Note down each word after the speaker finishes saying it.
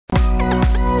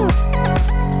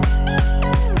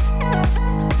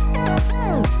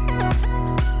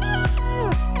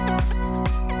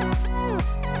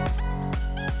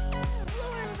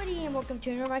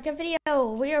make a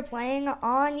video. We are playing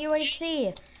on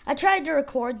UHC. I tried to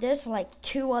record this like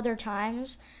 2 other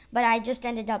times, but I just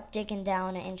ended up digging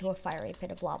down into a fiery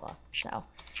pit of lava. So,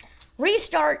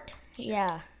 restart.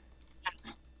 Yeah.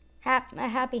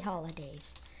 Happy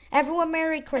holidays. Everyone,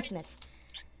 Merry Christmas.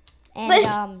 And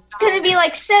it's gonna be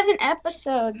like 7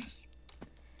 episodes.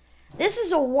 This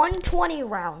is a 120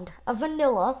 round, a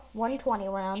vanilla 120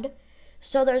 round.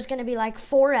 So there's gonna be like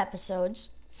 4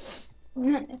 episodes.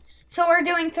 So we're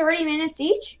doing 30 minutes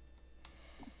each?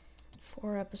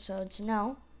 4 episodes,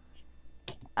 no.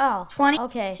 Oh, 20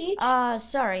 okay. minutes each?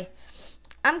 Sorry.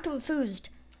 I'm confused.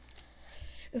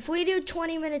 If we do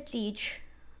 20 minutes each,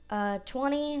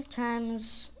 20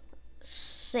 times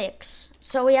 6.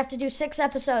 So we have to do 6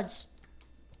 episodes.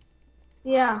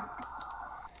 Yeah.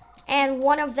 And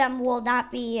one of them will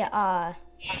not be,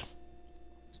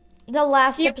 the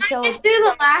last episode. You just do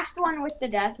the last one with the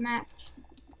deathmatch.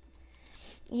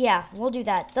 Yeah, we'll do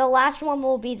that. The last one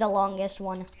will be the longest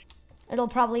one. It'll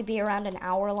probably be around an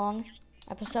hour long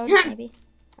episode, maybe.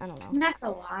 I don't know. That's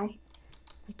a lie.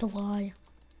 It's a lie.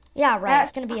 Yeah, right.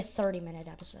 It's going to be a 30-minute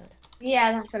episode.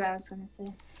 Yeah, that's what I was going to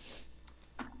say.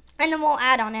 And then we'll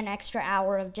add on an extra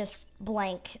hour of just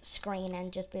blank screen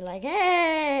and just be like,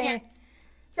 hey. Yeah.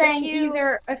 Saying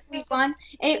either if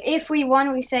we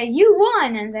won, we say you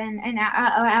won, and then an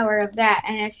hour of that.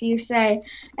 And if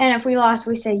we lost,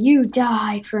 we say you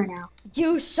died for an hour.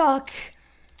 You suck.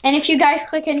 And if you guys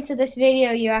click into this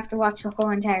video, you have to watch the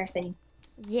whole entire thing.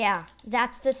 Yeah,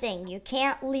 that's the thing. You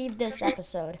can't leave this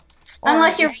episode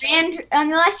unless you're banned.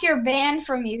 Unless you're banned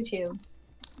from YouTube.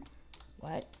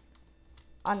 What?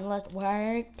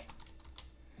 What?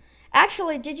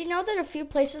 Actually, did you know that a few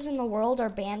places in the world are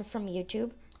banned from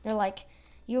YouTube? They're like,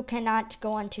 you cannot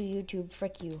go onto YouTube,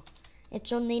 frick you.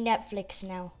 It's only Netflix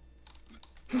now.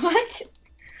 What?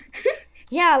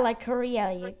 Yeah, like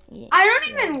Korea. I don't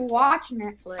even watch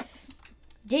Netflix.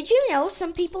 Did you know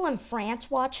some people in France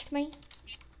watched me?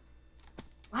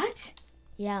 What?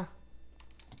 Yeah.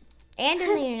 And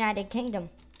in the United Kingdom.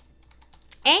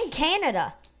 And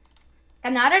Canada.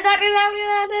 Canada,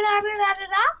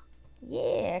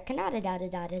 Yeah,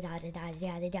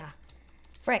 Canada,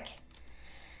 Frick.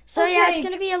 So yeah, it's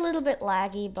gonna be a little bit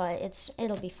laggy, but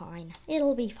it'll be fine.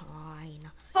 It'll be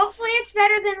fine. Hopefully it's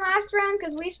better than last round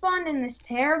because we spawned in this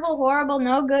terrible, horrible,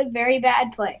 no good, very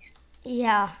bad place.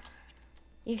 Yeah.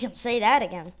 You can say that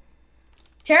again.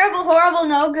 Terrible, horrible,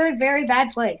 no good, very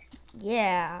bad place.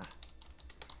 Yeah.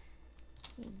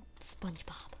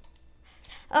 SpongeBob.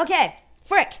 Okay,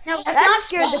 frick. No, that's that not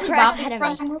scared the crap out of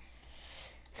me.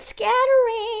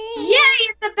 Scattering. Yay,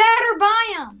 it's a better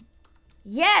biome.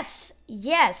 Yes,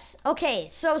 yes. Okay,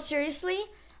 so seriously,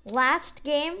 last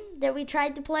game that we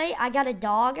tried to play, I got a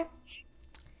dog. I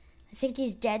think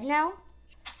he's dead now.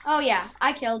 Oh yeah,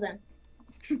 I killed him.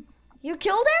 You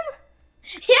killed him?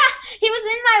 Yeah, he was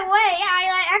in my way.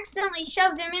 I accidentally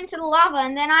shoved him into the lava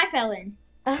and then I fell in.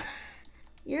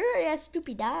 You're a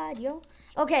stupid dad, yo.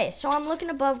 Okay, so I'm looking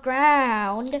above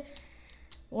ground.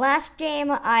 Last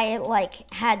game, I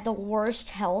had the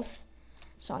worst health.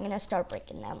 So I'm going to start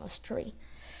breaking down this tree.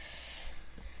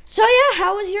 So yeah,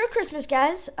 how was your Christmas,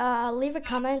 guys? Leave a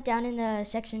comment down in the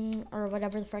section or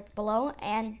whatever the frick below.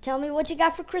 And tell me what you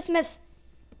got for Christmas.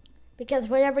 Because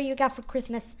whatever you got for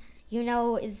Christmas, you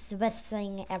know is the best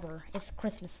thing ever. It's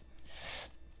Christmas.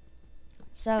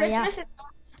 So Christmas yeah. Is,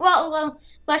 well,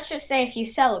 let's just say if you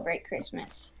celebrate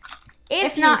Christmas.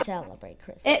 If you celebrate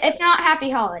Christmas. If not, happy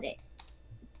holidays.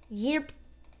 Yep.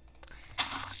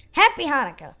 Happy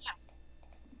Hanukkah.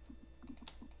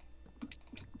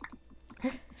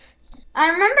 I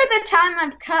remember the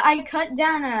time I cut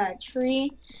down a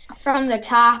tree from the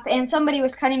top, and somebody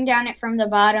was cutting down it from the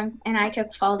bottom, and I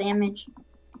took fall damage.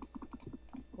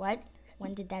 What?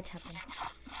 When did that happen?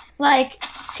 Like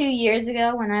 2 years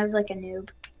ago, when I was like a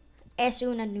noob. Es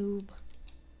una noob.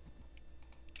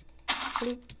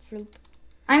 Floop, floop.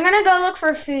 I'm gonna go look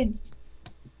for foods.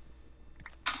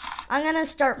 I'm gonna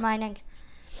start mining.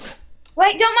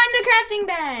 Wait, don't mind the crafting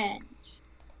bench.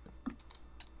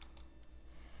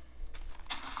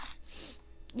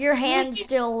 Your hand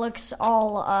still looks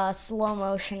all slow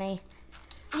motion-y.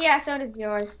 Yeah, so does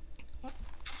yours.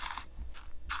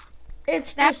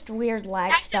 It's just weird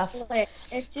lag stuff.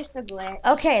 It's just a glitch.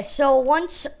 Okay, so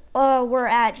once we're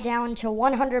down to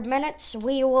 100 minutes,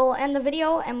 we will end the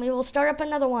video and we will start up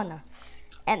another one.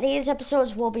 And these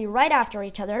episodes will be right after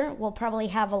each other. We'll probably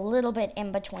have a little bit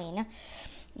in between.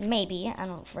 Maybe. I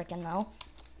don't freaking know.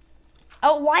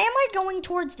 Oh, why am I going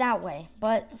towards that way?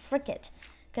 But frick it.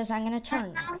 Because I'm going to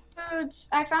turn.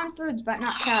 I found foods, but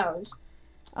not cows.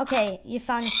 Okay, you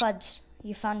found fuds.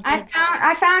 You found pigs.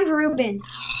 I found Reuben.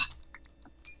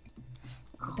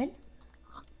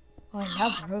 Oh, I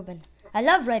love Ruben. I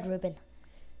love Red Ruben.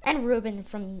 And Ruben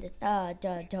from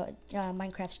Minecraft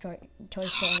Toy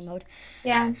Story mode.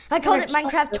 Yeah. I called it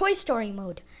Minecraft Toy Story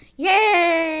mode.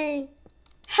 Yay!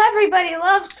 Everybody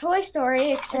loves Toy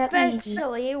Story except me.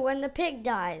 Especially when the pig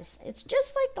dies. It's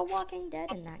just like The Walking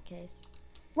Dead in that case.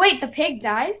 Wait, the pig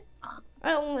dies?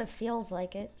 Oh, it feels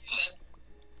like it.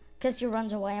 Because he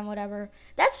runs away and whatever.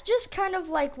 That's just kind of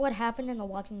like what happened in The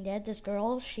Walking Dead. This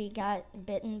girl, she got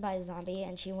bitten by a zombie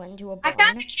and she went into a barn. I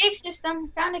found a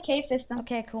cave system.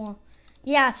 Okay, cool.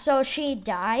 Yeah, so she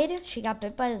died. She got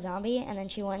bit by a zombie and then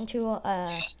she went into a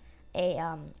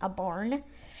barn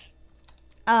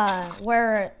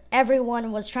where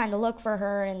everyone was trying to look for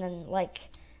her, and then like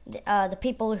the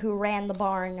people who ran the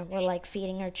barn were like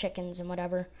feeding her chickens and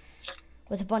whatever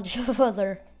with a bunch of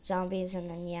other zombies, and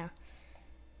then yeah.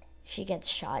 She gets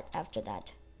shot after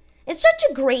that. It's such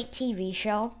a great TV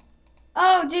show.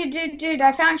 Oh, dude,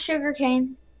 I found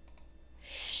sugarcane.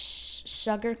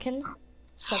 Sugarcane?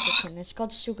 Sugarcane. It's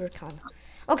called sugarcane.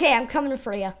 Okay, I'm coming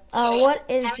for you. What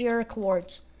is your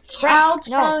coords? I'll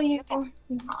tell you.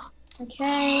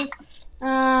 Okay.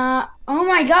 Oh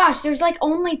my gosh, there's like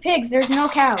only pigs. There's no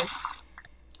cows.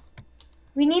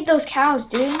 We need those cows,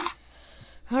 dude.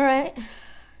 Alright.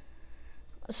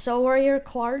 So where are your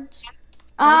coords?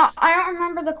 I don't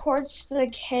remember the coords to the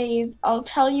cave. I'll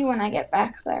tell you when I get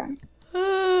back there.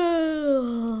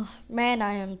 Man,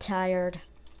 I am tired.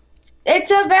 It's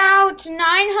about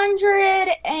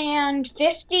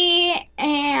 950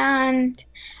 and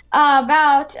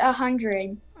about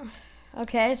 100.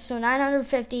 Okay, so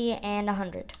 950 and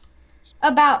 100.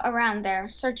 About around there.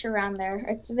 Search around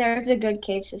there. There's a good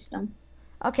cave system.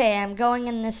 Okay, I'm going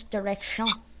in this direction.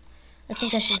 I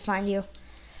think I should find you.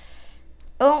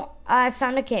 Oh, I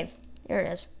found a cave. Here it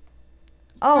is.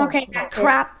 Oh, okay, that's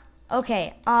crap.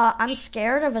 Okay, I'm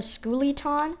scared of a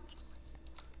skeleton.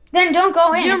 Then don't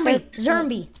go in.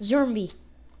 Zombie.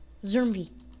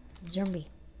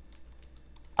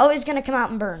 Oh, he's gonna come out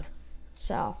and burn.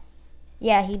 So,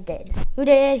 yeah, he did. Who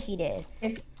did? He did.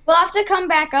 We'll have to come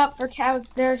back up for cows.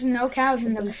 There's no cows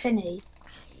in the vicinity.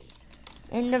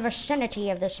 In the vicinity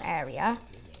of this area.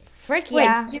 Frick Wait,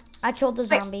 yeah, I killed the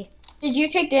zombie. Did you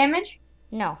take damage?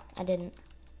 No, I didn't.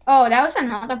 Oh, that was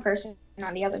another person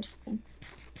on the other team.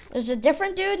 There's a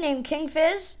different dude named King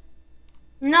Fizz.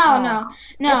 No.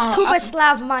 It's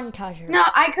Kubaslav Montager. No,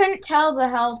 I couldn't tell the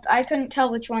health. I couldn't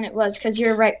tell which one it was because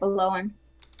you're right below him.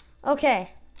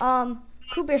 Okay.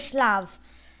 Kubaslav.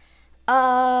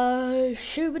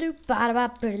 Shoo-ba-doo,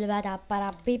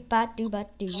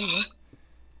 ba-da-ba-ba-da-ba-da-ba-da-beep-ba-doo-ba-doo.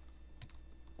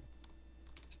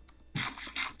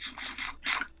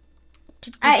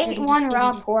 I ate one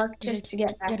raw pork just to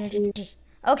get back to you.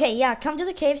 Okay, yeah, come to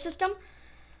the cave system.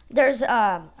 There's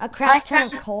a crap ton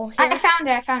of coal here. I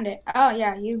found it. Oh,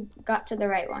 yeah, you got to the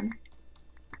right one.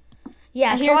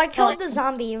 Yeah, so I killed the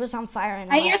zombie. It was on fire. And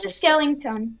I hear the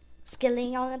skeleton.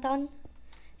 Skeleton.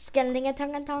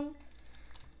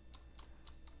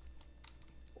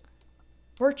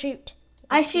 Where shoot?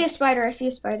 I see a spider.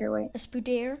 Wait. A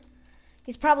spooder.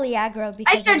 He's probably aggro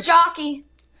because it's a jockey.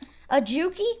 A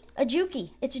juki? A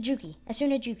juki. It's a juki. I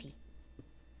seen a juki.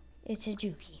 It's a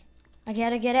juki. I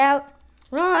gotta get out.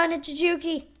 Run, it's a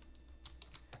juki.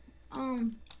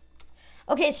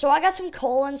 Okay, so I got some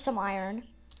coal and some iron.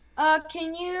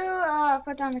 Can you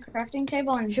put down the crafting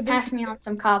table and pass me on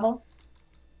some cobble?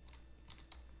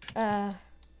 Boop.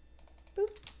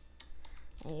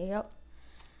 There you go.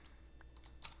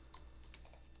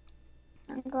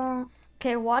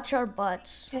 Okay, watch our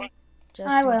butts.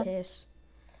 Just in case.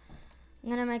 I'm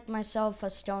gonna make myself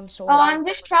a stone sword. Oh, I'm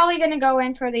just probably gonna go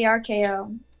in for the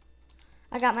RKO.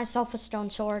 I got myself a stone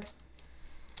sword.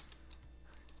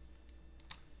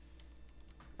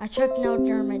 I took no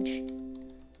damage.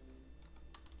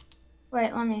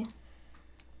 Wait, let me.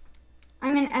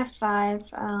 I'm in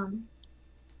F5.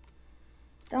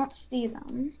 Don't see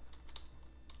them.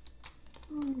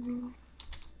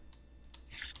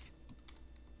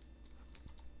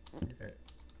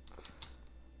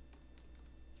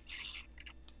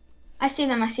 I see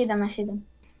them.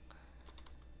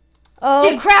 Oh,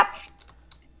 dude, crap!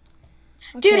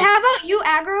 Dude, how about you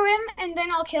aggro him and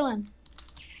then I'll kill him?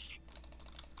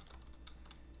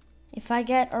 If I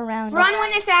get around... Run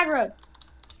when it's aggroed.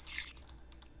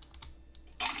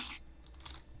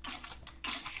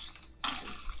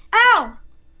 Ow!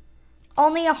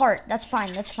 Only a heart. That's fine.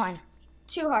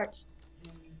 2 hearts.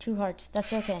 2 hearts.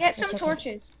 That's okay. Get some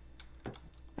torches.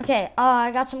 Okay, I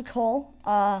got some coal.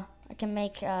 I can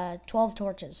make 12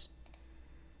 torches.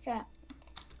 Okay.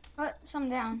 Put some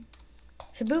down.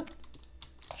 Shaboop.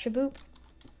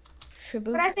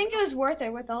 But I think it was worth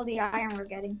it with all the iron we're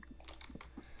getting.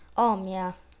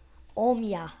 Yeah.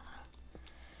 Yeah.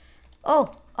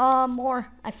 Oh, more.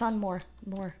 I found more.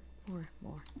 More.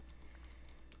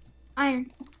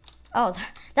 Iron. Oh,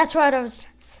 that's what I was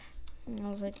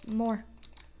like, more.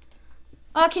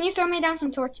 Can you throw me down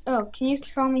some torch? Oh, can you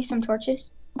throw me some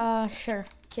torches? Sure.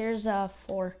 Here's 4,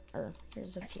 or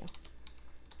here's a few.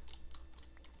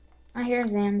 I hear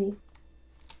Zambi.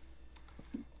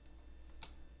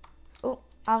 Oh,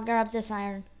 I'll grab this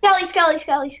iron. Skelly.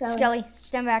 Skelly,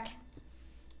 stand back.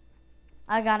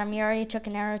 I got him. You already took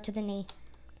an arrow to the knee.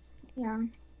 Yeah.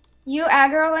 You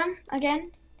aggro him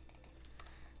again?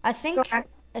 I think Go I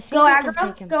aggro. can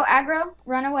take him. Go aggro.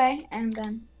 Run away, and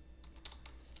then.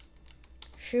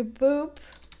 Shaboop.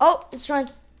 Oh, it's run.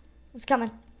 It's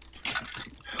coming.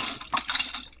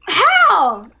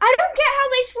 How? I don't get how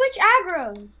they switch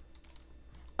aggros.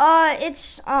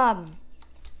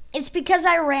 It's because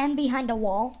I ran behind a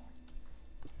wall.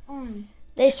 Mm.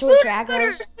 They switch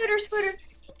aggros. Scooter.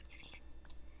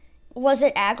 Was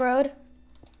it aggroed?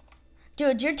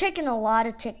 Dude, you're taking a lot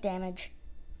of tick damage.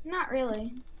 Not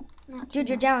really. Dude,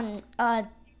 you're down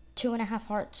 2.5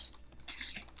 hearts.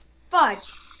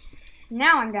 Fudge.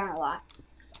 Now I'm down a lot.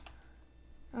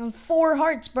 4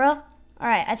 hearts, bruh.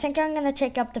 Alright, I think I'm gonna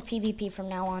take up the PvP from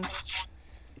now on.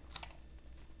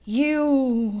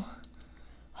 You.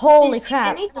 Holy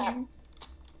crap.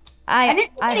 I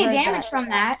didn't take any heard damage that. from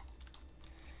that.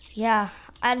 Yeah,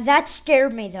 that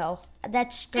scared me though.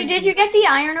 That scared Did me. you get the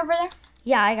iron over there?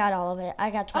 Yeah, I got all of it. I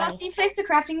got 20. Can you place the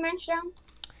crafting bench down?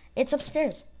 It's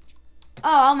upstairs. Oh,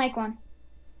 I'll make one.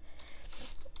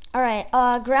 Alright,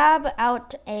 grab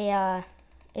out a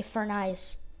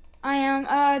furnace. I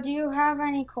am. Do you have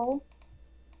any coal?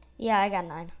 Yeah, I got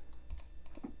 9.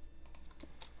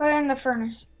 Put it in the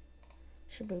furnace.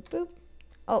 Shaboop boop.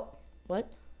 Oh,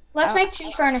 what? Let's make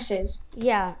 2 furnaces.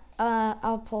 Yeah,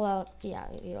 I'll pull out. Yeah,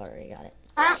 you already got it.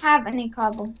 I don't have any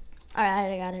cobble.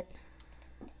 Alright, I got it.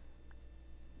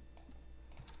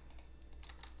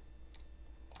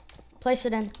 Place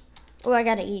it in. Oh, I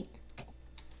gotta eat.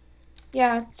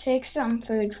 Yeah, take some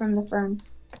food from the furnace.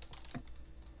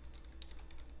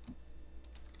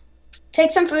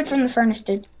 Take some food from the furnace,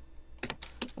 dude.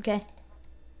 Okay.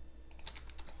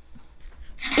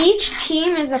 Each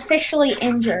team is officially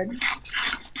injured.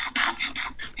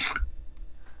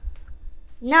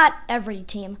 Not every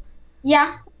team.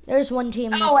 Yeah. There's one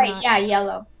team that's Oh, wait, not. yeah,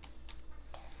 yellow.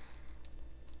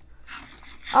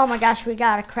 Oh my gosh, we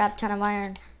got a crap ton of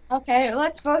iron. Okay,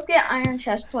 let's both get iron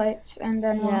chest plates, and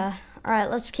then Yeah. Alright,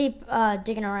 let's keep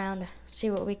digging around. See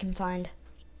what we can find.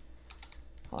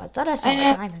 Oh, I thought I saw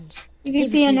diamonds.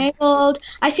 PvP enabled.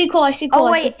 I see coal.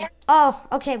 Oh, wait. Oh,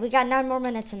 okay. We got 9 more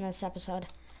minutes in this episode.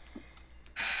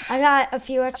 I got a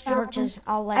few extra torches.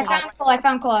 I'll let it out. I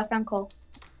found coal.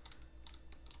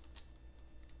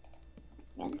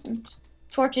 Getting some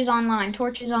torches online.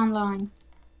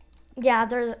 Yeah,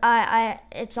 there's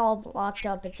it's all blocked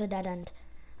up. It's a dead end.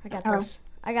 I got this.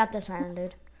 I got this iron,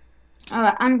 dude.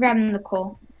 Alright, I'm grabbing the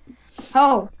coal.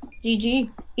 Oh, GG.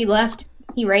 He left.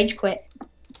 He rage quit.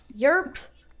 Yerp.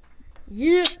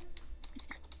 Yeah.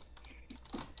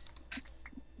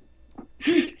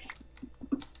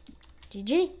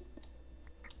 GG.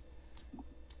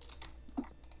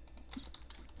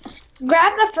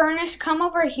 Grab the furnace, come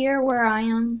over here where I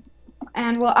am,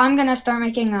 and well, I'm gonna start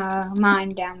making a mine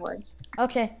downwards.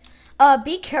 Okay.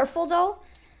 Be careful though.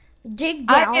 Dig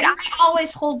down. I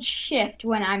always hold shift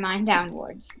when I mine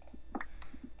downwards.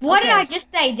 What did I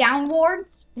just say?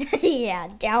 Downwards? Yeah,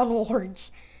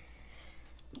 downwards.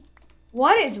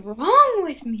 What is wrong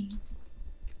with me?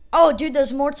 Oh, dude,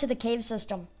 there's more to the cave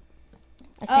system.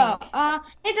 I think.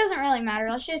 It doesn't really matter.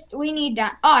 We need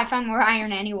I found more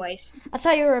iron anyways. I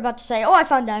thought you were about to say, oh, I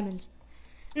found diamonds.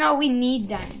 No, we need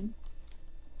diamond.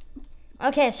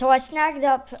 Okay, so I snagged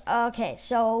up, okay,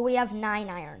 so we have 9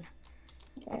 iron.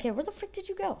 Okay, where the frick did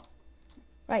you go?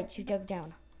 Right, you dug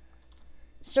down.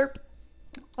 Serp.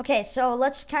 Okay, so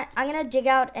I'm gonna dig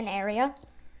out an area.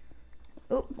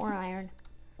 Oh, more iron.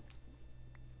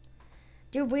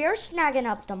 Dude, we are snagging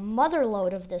up the mother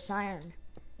load of this iron.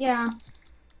 Yeah.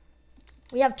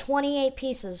 We have 28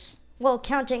 pieces. Well,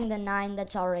 counting the 9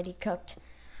 that's already cooked.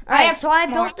 Alright, so I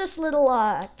built this little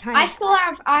kind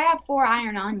of... I have 4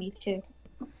 iron on me too.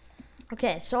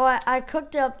 Okay, so I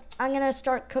cooked up... I'm gonna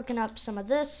start cooking up some of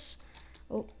this.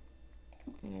 Oh,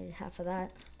 I need half of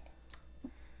that.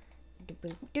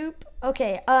 Doop, doop.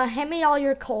 Okay, hand me all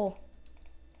your coal.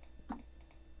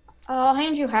 I'll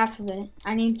hand you half of it.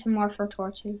 I need some more for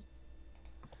torches.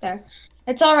 There.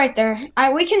 It's all right there.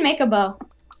 We can make a bow.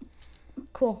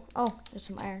 Cool. Oh, there's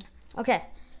some iron. Okay.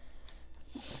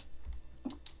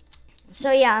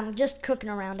 So yeah, I'm just cooking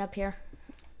around up here.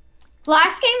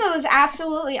 Last game it was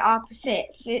absolutely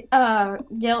opposite.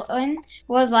 Dylan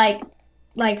was like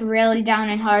really down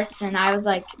in hearts, and I was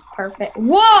like perfect.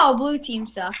 Whoa, blue team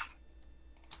sucks.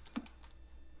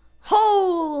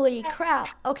 Holy crap.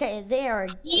 Okay, they are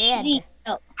Easy dead.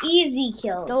 kills. Easy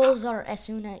kills. Those are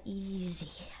Asuna easy.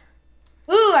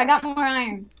 Ooh, I got more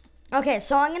iron. Okay,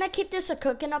 so I'm gonna keep this a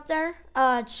cooking up there.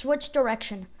 Switch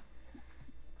direction.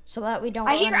 So that we don't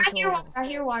I run hear into I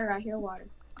hear water. I hear water.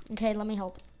 Okay, let me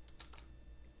help.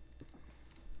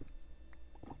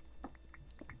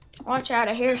 Watch out,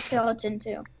 I hear a skeleton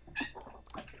too.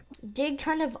 Dig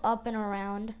kind of up and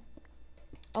around.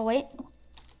 Oh wait.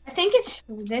 I think it's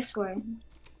this way.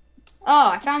 Oh,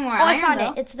 I found more iron. I found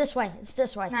it. It's this way. It's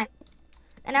this way. Nice.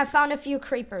 And I found a few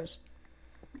creepers.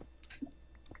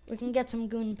 We can get some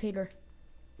gunpowder.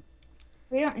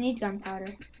 We don't need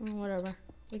gunpowder. Whatever.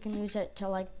 We can use it to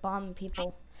like bomb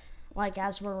people, like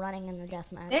as we're running in the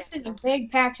deathmatch. This is a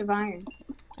big patch of iron.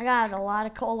 I got a lot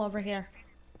of coal over here.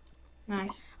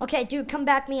 Nice. Okay, dude, come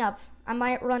back me up. I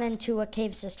might run into a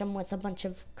cave system with a bunch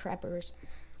of crappers.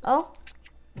 Oh,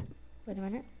 wait a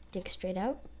minute. Dig straight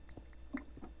out.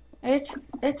 It's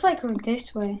like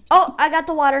this way. Oh, I got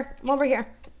the water. I'm over here.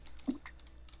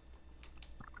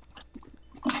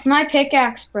 My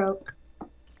pickaxe broke.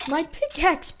 My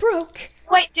pickaxe broke.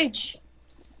 Wait, dude.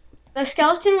 The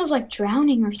skeleton was like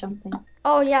drowning or something.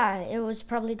 Oh yeah, it was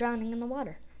probably drowning in the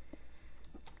water.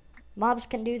 Mobs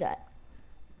can do that.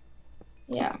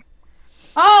 Yeah.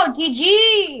 Oh,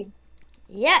 GG!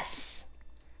 Yes.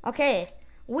 Okay,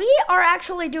 we are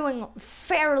actually doing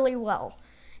fairly well.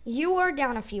 You are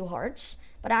down a few hearts,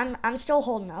 but I'm still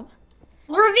holding up.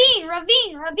 Ravine!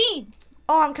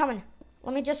 Oh, I'm coming.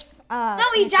 Let me just No,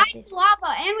 he died to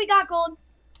lava, and we got gold.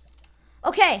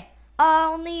 Okay,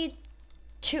 only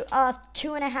two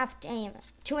and a half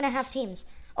teams.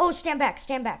 Oh, stand back.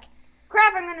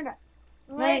 Crap, I'm gonna die.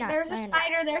 No, Wait, you're not. there's No, a you're not.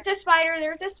 spider, there's a spider,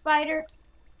 there's a spider.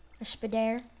 A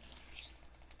spider.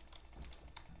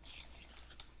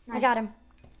 I Nice. got him.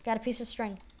 Got a piece of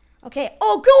string. Okay.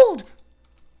 Oh, gold!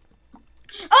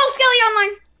 Oh, Skelly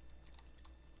online.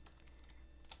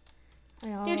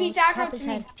 Oh, Dude, he's tap aggroed his to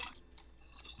me. head.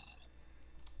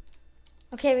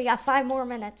 Okay, we got 5 more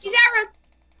minutes. He's aggroed.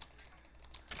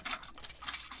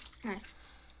 Nice.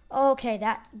 Okay,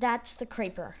 that's the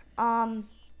creeper. I'm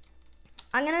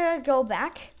gonna go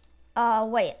back.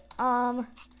 Wait.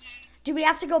 Do we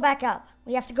have to go back up?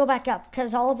 We have to go back up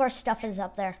because all of our stuff is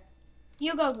up there.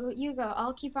 You go.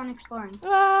 I'll keep on exploring.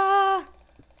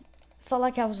 Felt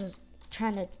like I was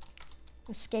trying to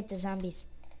escape the zombies.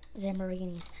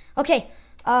 Zamborghinis. Okay.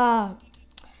 I'm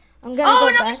gonna go Oh,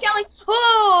 another back. Skelly.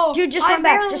 Oh! Dude, just I run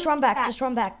back. barely Just run missed back. that. Just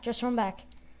run back. Just run back.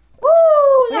 Woo!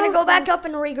 We're gonna go back up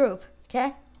and regroup.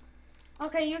 Okay.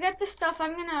 Okay, you get the stuff.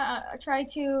 I'm gonna try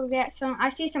to get some. I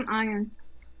see some iron.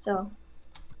 So.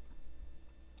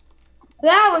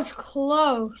 That was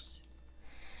close.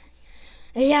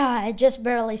 Yeah, I just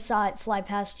barely saw it fly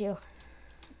past you.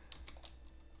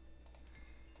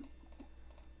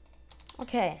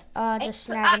 Okay, just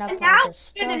snagging up Now all this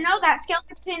it's good to stuff. know that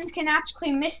skeletons can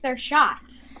actually miss their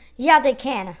shots. Yeah, they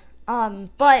can.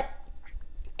 But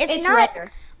it's not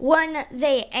rare. when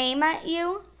they aim at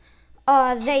you.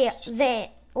 They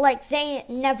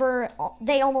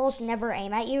almost never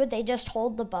aim at you. They just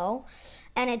hold the bow,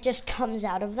 and it just comes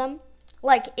out of them.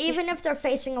 Like even if they're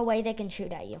facing away, they can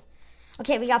shoot at you.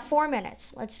 Okay, we got 4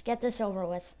 minutes. Let's get this over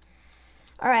with.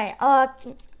 All right.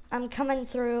 I'm coming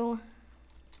through.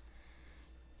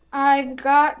 I've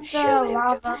got the Shoot it.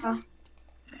 lava.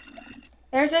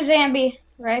 There's a zombie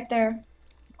right there.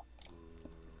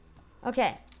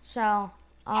 Okay, so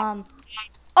oh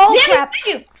Zombie, crap! behind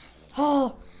you!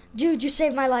 Oh, dude, you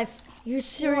saved my life. You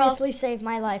seriously saved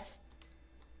my life.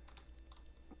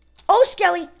 Oh,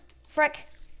 Skelly! Frick.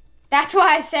 That's what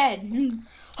I said.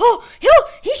 Oh,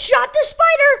 he shot the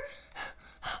spider!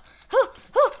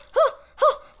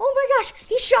 Oh my gosh,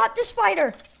 he shot the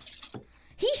spider!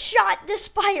 He shot the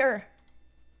spider!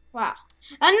 Wow.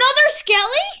 Another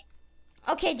Skelly?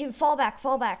 Okay, dude, fall back.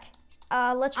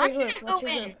 Let's I'm regroup. gonna go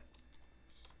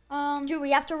in. Dude,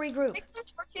 we have to regroup. Make some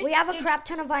torches. We have a Dude, crap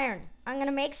ton of iron. I'm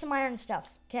gonna make some iron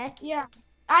stuff, okay? Yeah.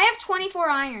 I have 24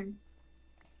 iron.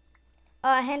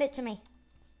 Hand it to me.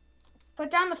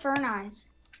 Put down the fern eyes.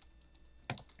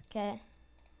 Okay.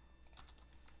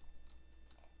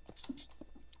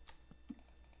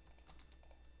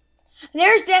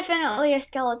 There's definitely a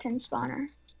skeleton spawner.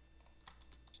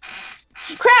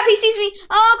 Crap, he sees me.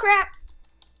 Oh, crap.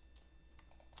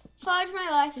 Fudge my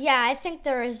life. Yeah, I think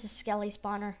there is a Skelly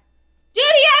spawner. Dude,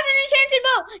 he has an enchanted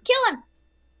bow. Kill him.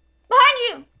 Behind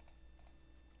you.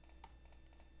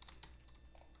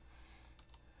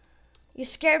 You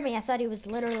scared me. I thought he was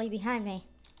literally behind me.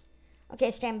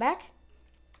 Okay, stand back.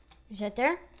 He's right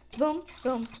there. Boom,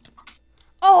 boom.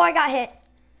 Oh, I got hit.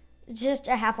 Just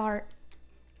a half heart.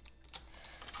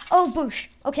 Oh, boosh.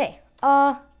 Okay.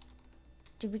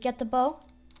 Did we get the bow?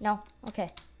 No.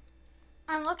 Okay.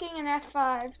 I'm looking in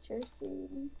F5 to see.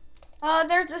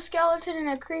 There's a skeleton and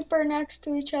a creeper next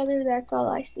to each other. That's all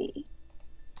I see.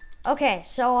 Okay,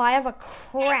 so I have a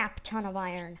crap ton of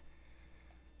iron.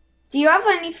 Do you have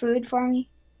any food for me?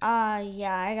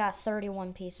 Yeah, I got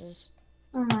 31 pieces.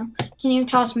 Uh-huh. Can you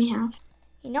toss me half?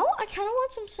 You know, I kind of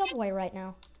want some Subway right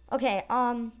now. Okay,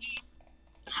 I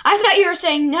thought you were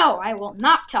saying, no, I will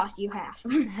not toss you half.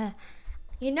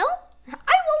 You know, I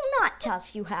will not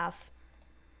toss you half.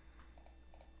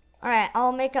 All right,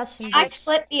 I'll make us some boots. I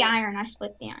split the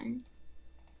iron.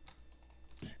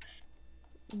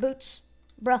 Boots.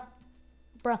 Bruh.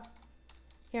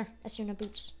 Here, Asuna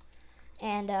boots.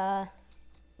 And,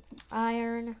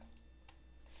 iron,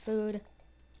 food,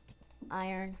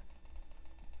 iron.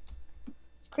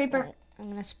 Creeper. Right, I'm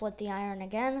gonna split the iron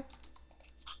again.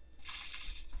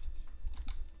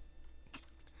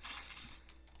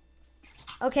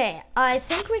 Okay, I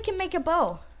think we can make a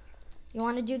bow. You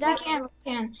want to do that? We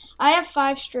can. I have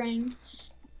 5 string.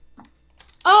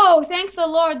 Oh, thank the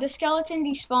Lord, the skeleton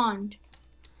despawned.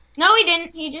 No, he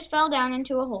didn't. He just fell down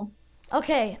into a hole.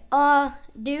 Okay,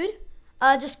 dude,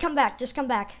 just come back,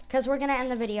 because we're gonna end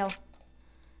the video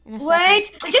in a second.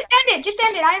 Wait, just end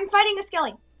it. I am fighting a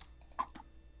skelly.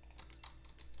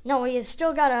 No, we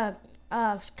still got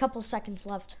a couple seconds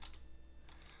left.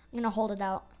 I'm gonna hold it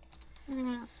out.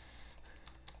 Mm-hmm.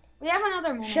 We have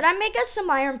another minute. Should I make us some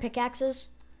iron pickaxes?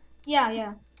 Yeah.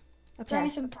 Okay. Try me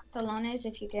some pantalones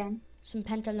if you can. Some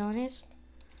pantalones?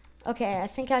 Okay, I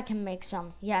think I can make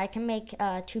some. Yeah, I can make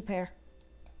 2 pair.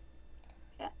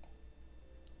 Yeah.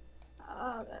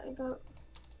 There you go.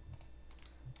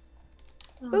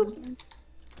 Boop.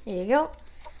 There you go.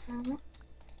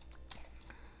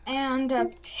 And a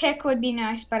pick would be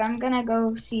nice, but I'm gonna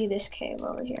go see this cave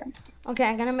over here. Okay,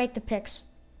 I'm gonna make the picks.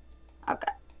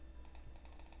 Okay.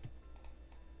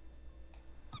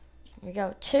 Here we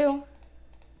go. 2.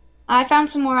 I found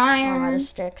some more A iron. lot of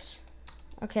sticks.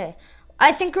 Okay.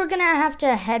 I think we're gonna have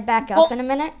to head back up in a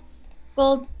minute.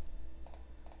 Well,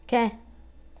 Okay.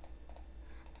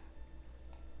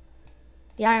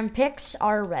 The iron picks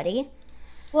are ready.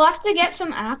 we'll have to get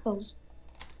some apples.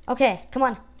 Okay, come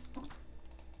on.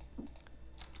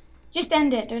 Just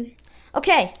end it, dude.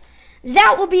 Okay,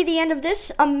 that will be the end of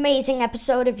this amazing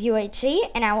episode of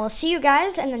UHC, and I will see you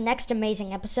guys in the next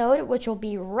amazing episode, which will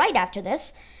be right after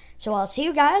this. So I'll see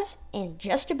you guys in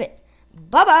just a bit.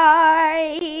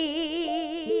 Bye-bye!